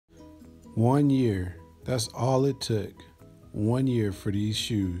1 year. That's all it took. 1 year for these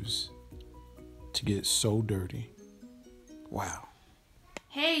shoes to get so dirty. Wow.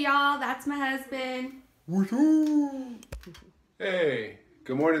 Hey y'all, that's my husband. Hey,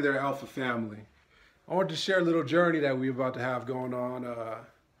 good morning there, Alpha family. I want to share a little journey that we're about to have going on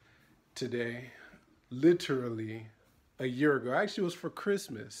today. Literally a year ago. Actually, it was for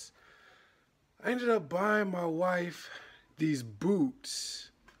Christmas. I ended up buying my wife these boots.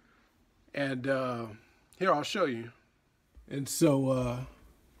 And here, I'll show you. And so,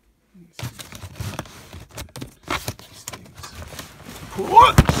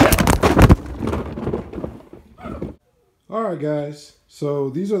 all right, guys. So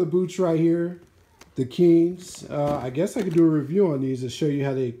these are the boots right here, the Keens. I guess I could do a review on these to show you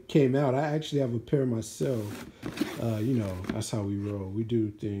how they came out. I actually have a pair myself. You know, that's how we roll. We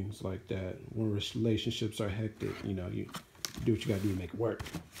do things like that. When relationships are hectic, you know, you do what you gotta do to make it work.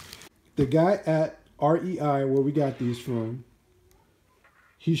 The guy at REI, where we got these from,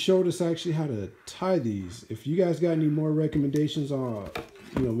 he showed us actually how to tie these. If you guys got any more recommendations on,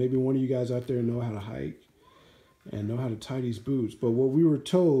 you know, maybe one of you guys out there know how to hike and know how to tie these boots. But what we were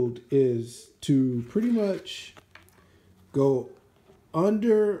told is to pretty much go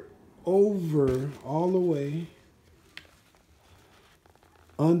under, over, all the way,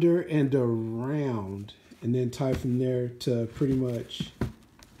 under and around, and then tie from there to pretty much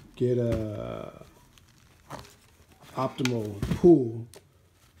get a optimal pull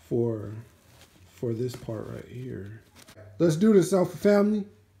for this part right here. Let's do this, Alpha family.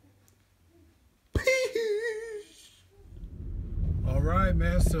 Peace. All right,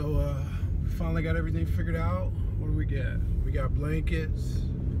 man. So we finally got everything figured out. What do we get? We got blankets.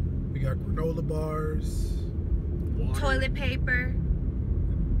 We got granola bars. Water. Toilet paper.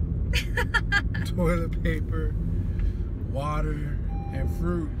 Toilet paper, water, and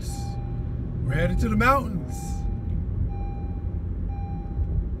fruits. We're headed to the mountains.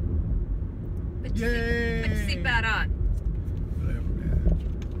 Put your seatbelt on. Whatever, man.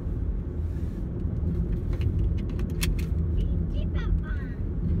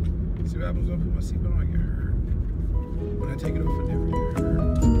 See what happens when I put my seatbelt on? I get hurt. When I take it off, I never get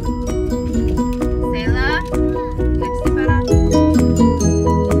hurt. Sayla, put your seatbelt on.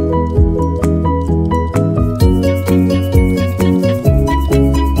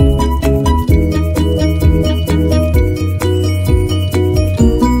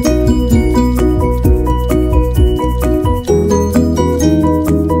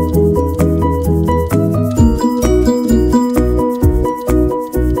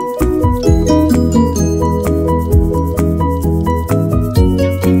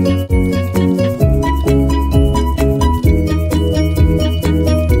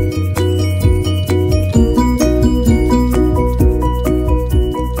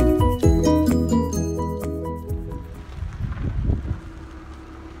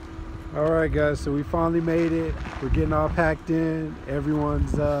 Alright guys, so we finally made it. We're getting all packed in.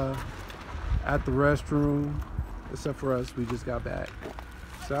 Everyone's at the restroom, except for us. We just got back.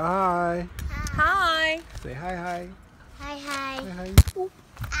 So hi. Hi. Say hi, hi. Hi, hi. Hi, hi.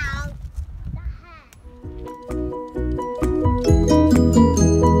 Ow.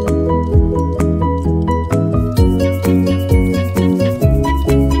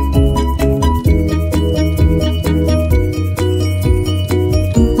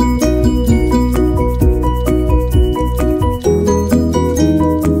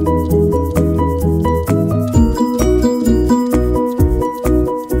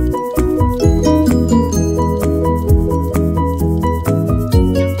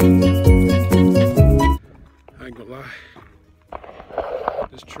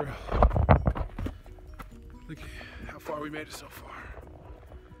 This trail. Look at how far we made it so far.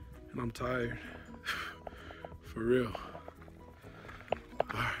 And I'm tired. For real.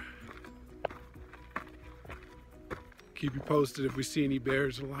 Alright. Keep you posted if we see any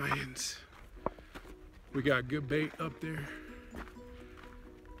bears or lions. We got good bait up there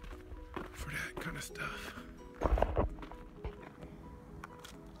for that kind of stuff.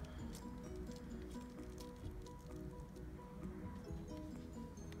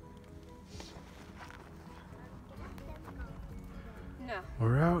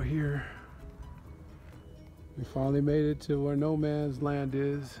 We're out here. We finally made it to where no man's land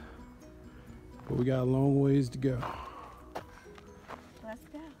is, but we got a long ways to go. Let's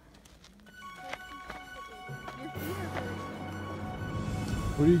go.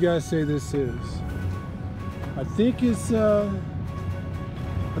 What do you guys say this is? I think it's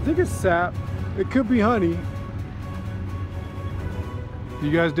sap. It could be honey.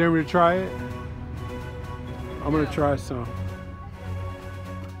 You guys dare me to try it? I'm gonna try some.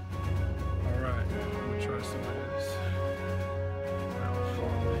 rest of it is.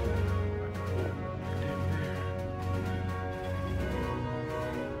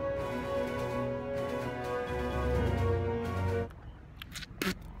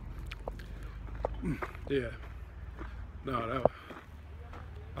 Yeah. No,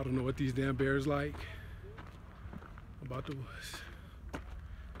 I don't know what these damn bears like about the woods.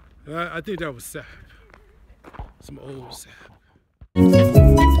 I think that was sap. Some old sap.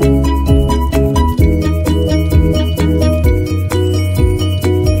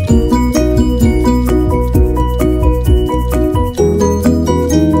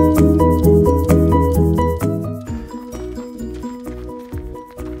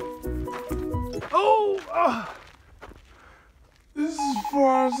 This is as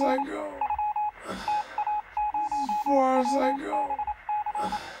far as I go. This is as far as I go.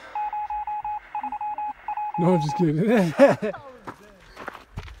 No, I'm just kidding.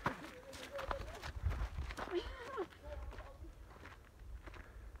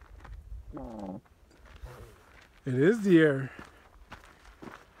 It is the air.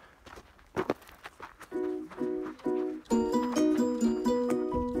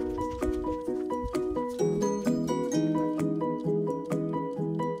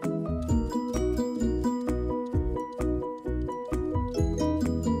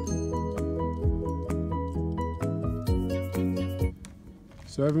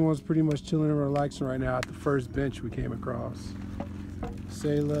 So everyone's pretty much chilling and relaxing right now at the first bench we came across.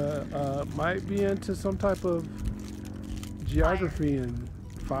 Sayla might be into some type of geography and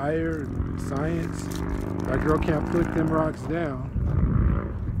fire and science. That girl can't put them rocks down.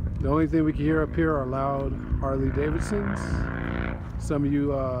 The only thing we can hear up here are loud Harley Davidsons. Some of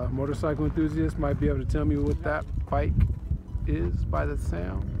you motorcycle enthusiasts might be able to tell me what that bike is by the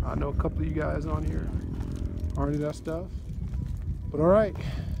sound. I know a couple of you guys on here are into that stuff. But all right,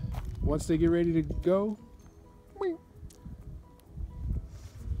 once they get ready to go,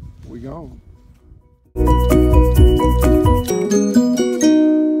 we gone.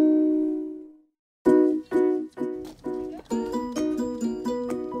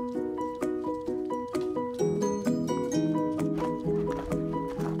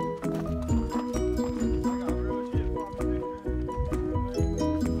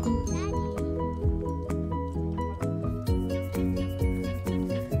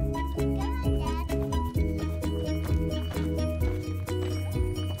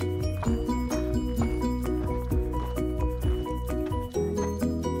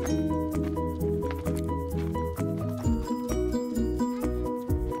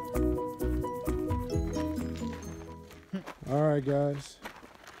 All right, guys,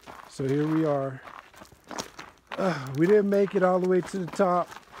 so here we are. We didn't make it all the way to the top.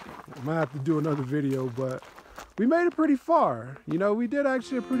 I might have to do another video, but we made it pretty far. You know, we did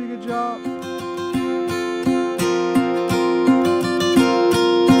actually a pretty good job.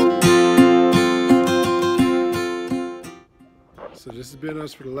 So this has been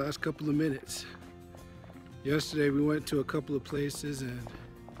us for the last couple of minutes. Yesterday we went to a couple of places and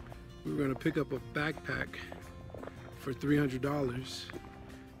we were gonna pick up a backpack for $300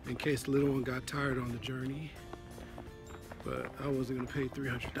 in case the little one got tired on the journey. But I wasn't gonna pay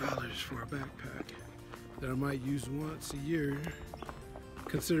 $300 for a backpack that I might use once a year,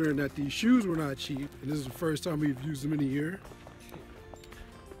 considering that these shoes were not cheap, and this is the first time we've used them in a year.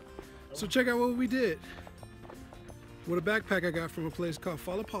 So check out what we did. With a backpack I got from a place called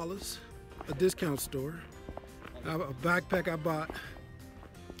Falapalas, a discount store. A backpack I bought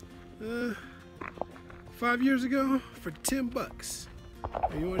 5 years ago for 10 bucks.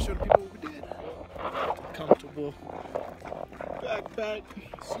 And you want to show the people what we did? Comfortable backpack,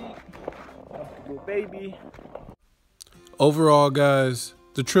 seat, comfortable baby. Overall, guys,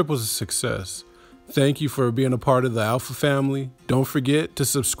 the trip was a success. Thank you for being a part of the Alpha family. Don't forget to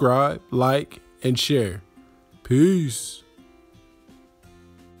subscribe, like, and share. Peace.